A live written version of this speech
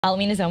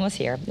Halloween is almost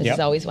here. This is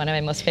always one of my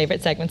most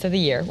favorite segments of the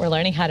year. We're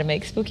learning how to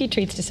make spooky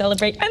treats to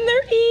celebrate, and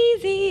they're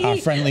easy. Our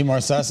friend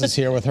Limor Suss is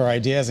here with her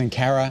ideas, and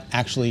Kara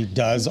actually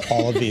does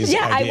all of these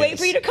ideas. I wait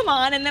for you to come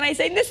on, and then I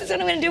say, this is what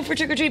I'm going to do for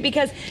trick-or-treat,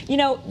 because, you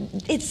know,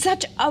 it's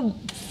such a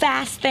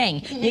fast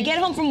thing. You get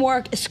home from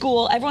work,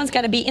 school, everyone's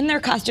got to be in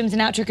their costumes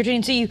and out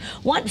trick-or-treating, so you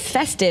want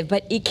festive,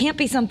 but it can't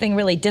be something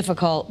really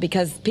difficult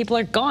because people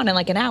are gone in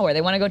like an hour.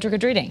 They want to go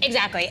trick-or-treating.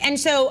 Exactly. And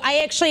so I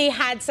actually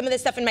had some of this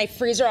stuff in my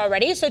freezer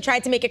already, so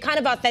tried to make it kind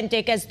of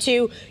authentic as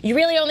to, you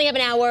really only have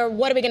an hour,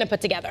 what are we going to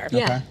put together?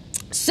 Yeah. Okay.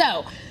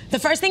 So, the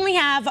first thing we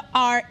have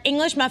are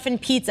English muffin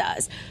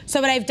pizzas.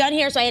 So what I've done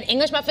here, so I had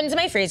English muffins in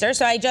my freezer,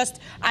 so I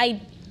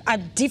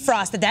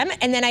defrosted them,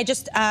 and then I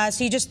just,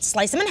 so you just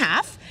slice them in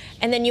half,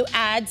 and then you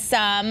add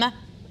some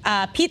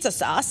pizza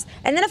sauce,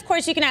 and then of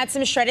course you can add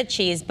some shredded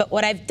cheese, but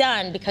what I've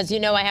done, because you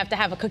know I have to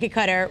have a cookie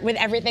cutter with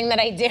everything that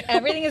I do.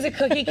 Everything is a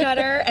cookie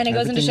cutter, and it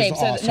goes into shape.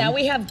 Awesome. So now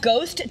we have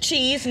ghost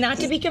cheese, not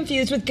to be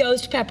confused with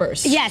ghost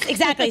peppers. Yes,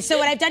 exactly. So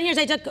what I've done here is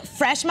I took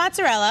fresh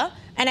mozzarella,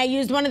 and I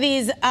used one of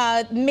these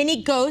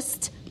mini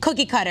ghost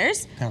cookie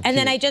cutters, and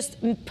then I just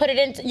put it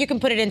into, you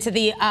can put it into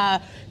the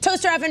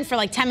toaster oven for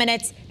like 10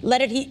 minutes,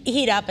 let it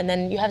heat up, and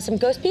then you have some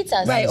ghost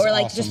pizzas. Right, or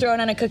like just throw it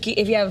on a cookie,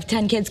 if you have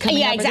 10 kids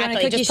coming over,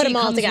 exactly. Just put them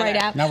all together. Right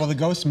out. Now, will the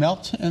ghost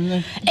melt in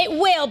there? It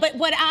will, but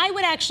what I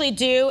would actually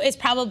do is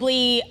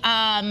probably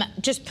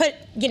just put,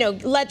 you know,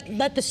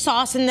 let the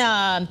sauce and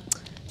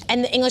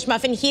the English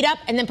muffin heat up,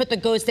 and then put the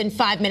ghost in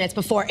 5 minutes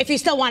before, if you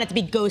still want it to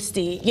be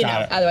ghosty, you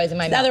know. Otherwise it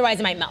might melt. Otherwise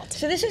it might melt.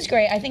 So this is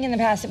great. I think in the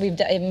past we've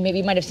done, maybe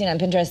you might have seen on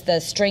Pinterest,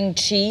 the string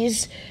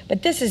cheese,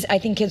 but this is, I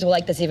think kids will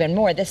like this even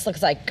more. This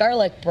looks like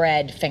garlic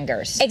bread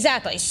fingers.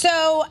 Exactly.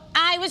 So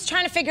I was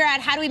trying to figure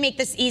out, how do we make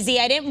this easy?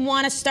 I didn't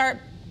want to start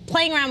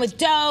playing around with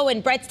dough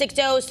and breadstick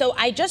dough, so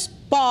I just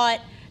bought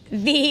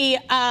the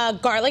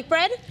garlic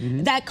bread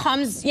that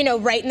comes, you know,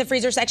 right in the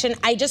freezer section.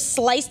 I just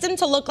sliced them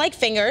to look like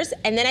fingers,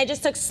 and then I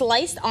just took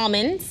sliced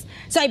almonds.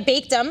 So I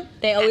baked them.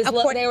 They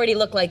already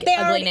look like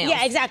ugly nails.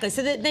 Yeah, exactly.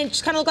 So they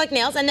just kind of look like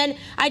nails. And then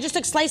I just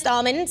took sliced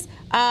almonds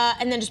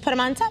and then just put them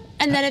on top.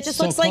 And then it just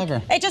looks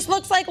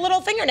like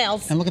little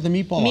fingernails. And look at the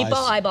meatball eyes.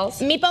 Meatball eyeballs.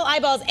 Meatball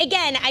eyeballs.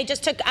 Again, I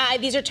just took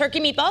these are turkey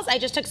meatballs. I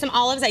just took some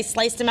olives. I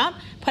sliced them up,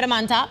 put them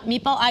on top.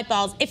 Meatball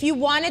eyeballs. If you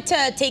wanted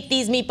to take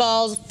these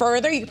meatballs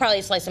further, you could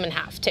probably slice them in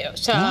half too.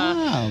 So, so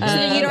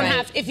that you don't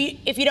have, if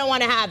you don't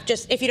want to have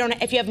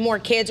if you have more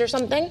kids or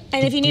something.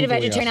 And if you need a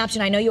vegetarian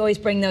option, I know you always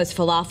bring those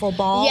falafel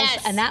balls. Yes.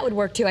 And that would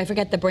work too. I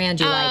forget the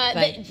brand you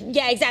like.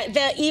 Yeah, exactly.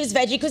 The Eve's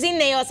Veggie Cuisine,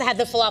 they also have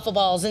the falafel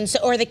balls, and so,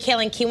 or the kale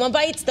and quinoa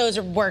bites. Those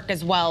work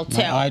as well too.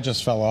 My eye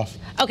just fell off.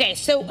 Okay,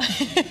 so.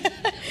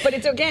 But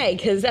it's okay,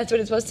 because that's what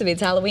it's supposed to be.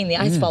 It's Halloween. The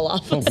eyes fall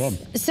off. So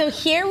good. So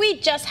here we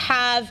just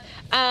have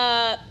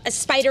a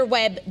spider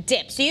web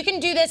dip. So you can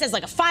do this as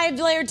like a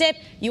 5-layer dip.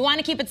 You want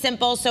to keep it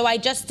simple, so I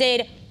just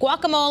did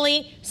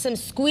guacamole, some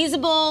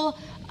squeezable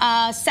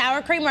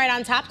sour cream right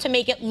on top to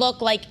make it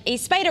look like a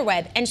spider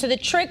web. And so the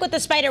trick with the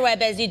spider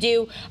web is you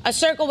do a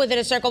circle within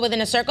a circle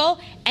within a circle,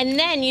 and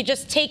then you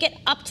just take it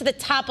up to the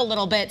top a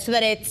little bit so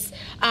that it's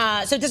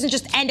so it doesn't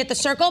just end at the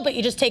circle, but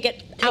you just take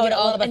it out a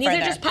little bit and these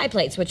further. are just pie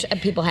plates, which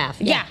people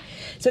have. Yeah.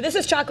 So this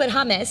is chocolate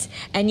hummus,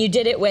 and you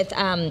did it with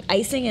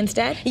icing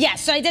instead?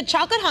 Yes, so I did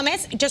chocolate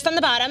hummus just on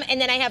the bottom, and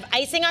then I have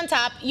icing on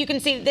top. You can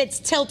see it's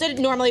tilted.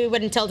 Normally we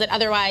wouldn't tilt it,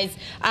 otherwise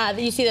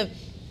you see the.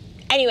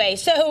 Anyway,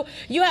 so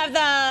you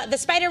have the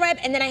spider web,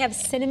 and then I have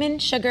cinnamon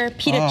sugar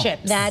pita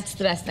chips. That's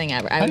the best thing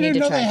ever. I didn't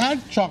know they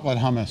had chocolate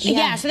hummus.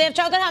 Yeah, so they have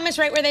chocolate hummus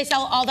right where they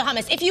sell all the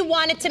hummus. If you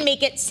wanted to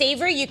make it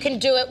savory, you can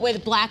do it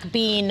with black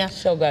bean.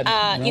 So good. We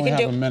only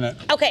have a minute.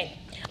 Okay.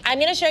 I'm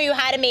going to show you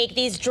how to make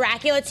these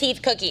Dracula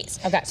teeth cookies.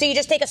 Okay. So you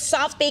just take a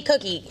soft baked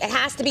cookie. It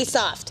has to be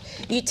soft.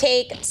 You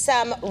take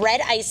some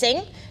red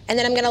icing, and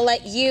then I'm going to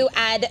let you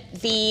add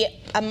the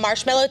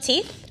marshmallow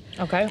teeth.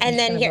 Okay. And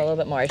then here, a little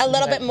bit more. A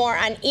little bit more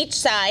on each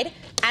side.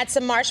 Add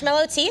some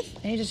marshmallow teeth.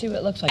 I need to see what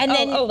it looks like. And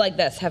then, like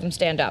this. Have them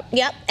stand up.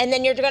 Yep. And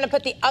then you're going to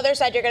put the other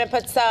side. You're going to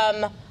put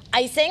some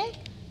icing.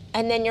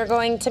 And then you're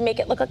going to make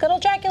it look like little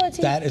Dracula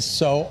teeth. That is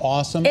so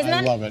awesome.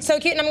 I love it. So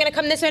cute. And I'm going to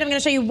come this way, and I'm going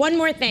to show you one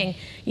more thing.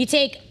 You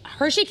take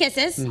Hershey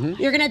Kisses.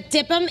 You're going to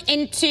dip them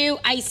into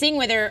icing,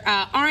 whether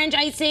orange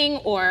icing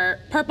or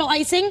purple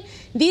icing.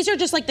 These are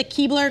just like the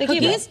Keebler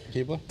cookies.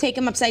 Keebler. Take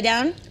them upside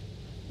down.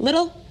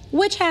 Little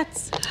witch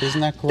hats.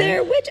 Isn't that great?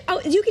 They're witch. Oh,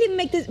 you can even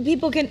make this.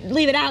 People can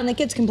leave it out, and the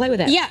kids can play with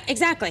it. Yeah,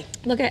 exactly.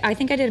 Look, I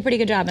think I did a pretty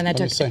good job, and that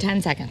took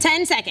 10 seconds.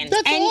 10 seconds.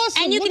 That's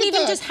awesome. And you Look can at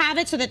even that. just have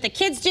it so that the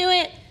kids do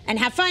it and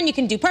have fun. You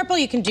can do purple.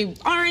 You can do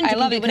orange. I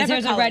love it because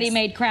there's colors. a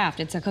ready-made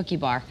craft. It's a cookie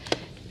bar.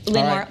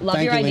 Limor,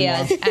 love your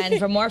ideas. And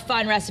for more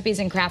fun recipes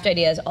and craft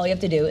ideas, all you have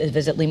to do is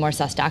visit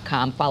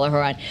limorsuss.com. Follow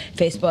her on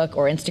Facebook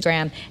or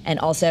Instagram. And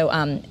also,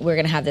 we're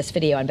going to have this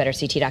video on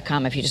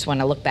betterct.com if you just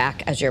want to look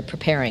back as you're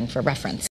preparing for reference.